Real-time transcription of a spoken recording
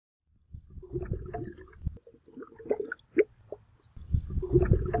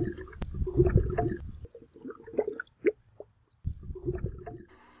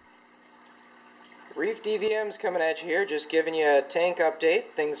ReefDVMs coming at you here, just giving you a tank update.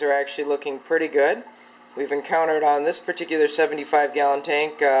 Things are actually looking pretty good. We've encountered on this particular 75-gallon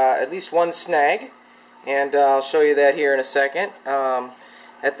tank at least one snag, and I'll show you that here in a second.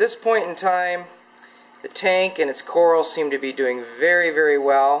 At this point in time, the tank and its coral seem to be doing very, very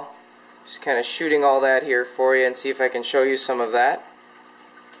well. Just kind of shooting all that here for you and see if I can show you some of that.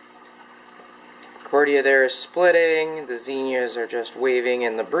 Cordia there is splitting, the zinnias are just waving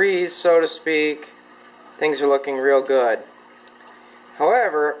in the breeze, so to speak. Things are looking real good.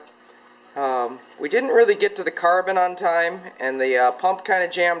 However, we didn't really get to the carbon on time, and the pump kind of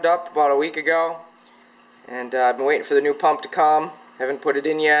jammed up about a week ago. And I've been waiting for the new pump to come. Haven't put it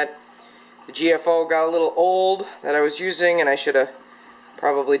in yet. The GFO got a little old that I was using, and I should have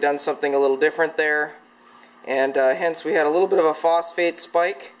probably done something a little different there. And hence we had a little bit of a phosphate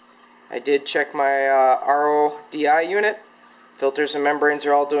spike. I did check my RODI unit. Filters and membranes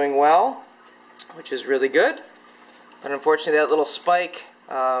are all doing well, which is really good. But unfortunately that little spike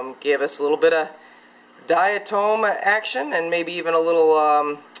gave us a little bit of diatom action, and maybe even a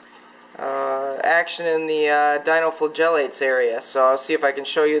little action in the dinoflagellates area. So I'll see if I can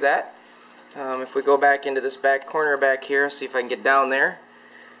show you that. If we go back into this back corner back here, see if I can get down there.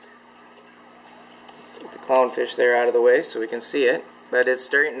 Get the clownfish there out of the way so we can see it. But it's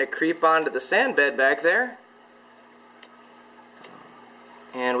starting to creep onto the sand bed back there.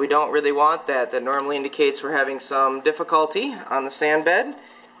 And we don't really want that. That normally indicates we're having some difficulty on the sand bed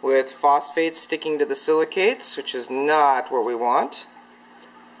with phosphate sticking to the silicates, which is not what we want.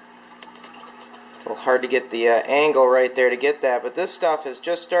 A little hard to get the angle right there to get that, but this stuff has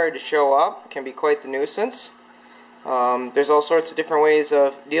just started to show up. It can be quite the nuisance. There's all sorts of different ways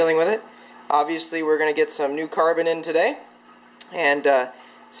of dealing with it. Obviously we're going to get some new carbon in today and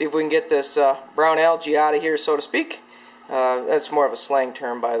see if we can get this brown algae out of here, so to speak. That's more of a slang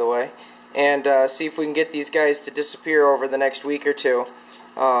term, by the way. And see if we can get these guys to disappear over the next week or two.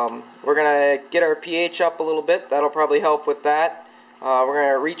 We're going to get our pH up a little bit. That'll probably help with that. We're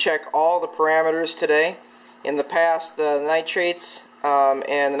going to recheck all the parameters today. In the past, the nitrates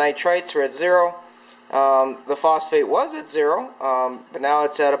and the nitrites were at 0. The phosphate was at 0, but now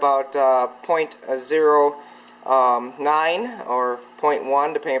it's at about 0.09 or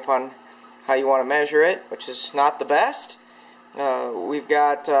 0.1, depending upon how you want to measure it, which is not the best. We've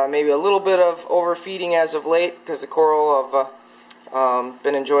got maybe a little bit of overfeeding as of late, because the coral have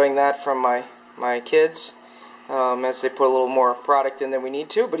been enjoying that from my kids as they put a little more product in than we need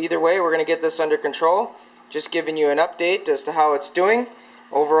to. But either way, we're going to get this under control. Just giving you an update as to how it's doing.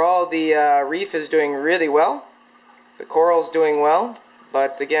 Overall, the reef is doing really well. The coral's doing well.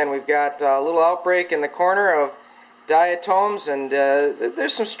 But again, we've got a little outbreak in the corner of diatoms, and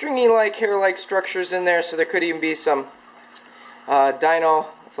there's some stringy-like, hair-like structures in there, so there could even be some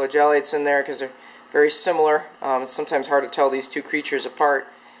dinoflagellates in there, because they're very similar. It's sometimes hard to tell these two creatures apart.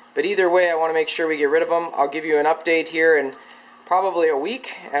 But either way, I want to make sure we get rid of them. I'll give you an update here in probably a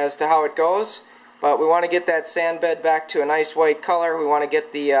week as to how it goes. But we want to get that sand bed back to a nice white color. We want to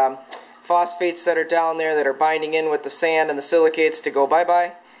get the phosphates that are down there that are binding in with the sand and the silicates to go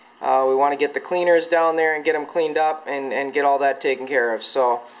bye-bye. We want to get the cleaners down there and get them cleaned up and get all that taken care of.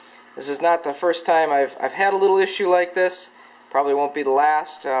 So this is not the first time I've had a little issue like this. Probably won't be the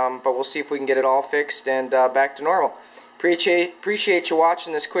last, but we'll see if we can get it all fixed and back to normal. Appreciate you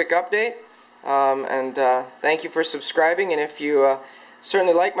watching this quick update, and thank you for subscribing. And if you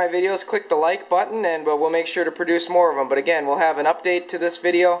certainly like my videos, click the like button, and we'll make sure to produce more of them. But again, we'll have an update to this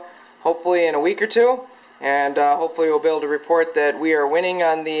video hopefully in a week or two, and hopefully we'll be able to report that we are winning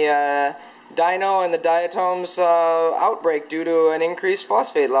on the dino and the diatoms outbreak due to an increased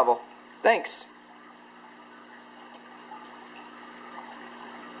phosphate level. Thanks.